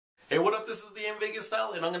Hey, what up? This is the Vegas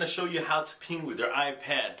Style, and I'm going to show you how to ping with your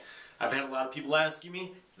iPad. I've had a lot of people asking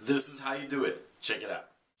me, this is how you do it. Check it out.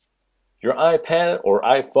 Your iPad or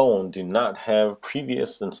iPhone do not have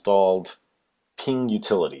previous installed ping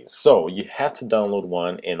utilities, so you have to download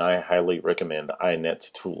one, and I highly recommend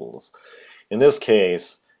iNet Tools. In this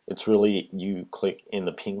case, it's really, you click in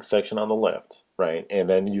the ping section on the left, right, and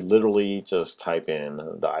then you literally just type in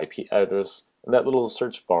the IP address in that little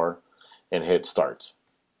search bar and hit start.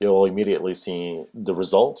 You'll immediately see the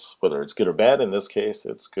results, whether it's good or bad. In this case,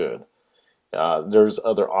 it's good. There's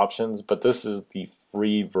other options, but this is the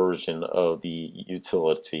free version of the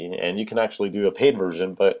utility, and you can actually do a paid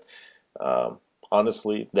version, but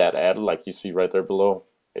honestly, that ad, like you see right there below,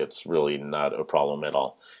 it's really not a problem at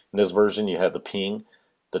all. In this version, you have the ping,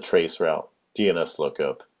 the trace route, DNS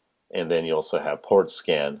lookup, and then you also have port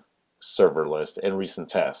scan, server list, and recent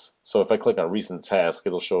tasks. So if I click on recent tasks,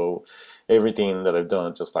 it'll show everything that I've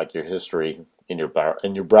done, just like your history in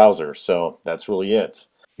your browser. So that's really it.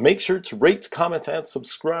 Make sure to rate, comment, and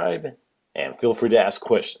subscribe, and feel free to ask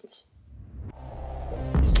questions.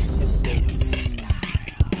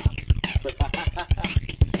 What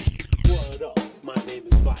up? My name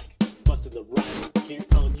is Mike, busting the rhyme here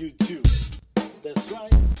on YouTube. That's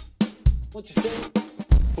right. What you say?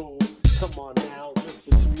 Fool, come on now,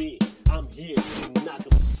 listen to me. I'm here to knock up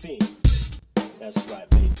the scene. That's right,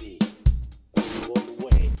 baby.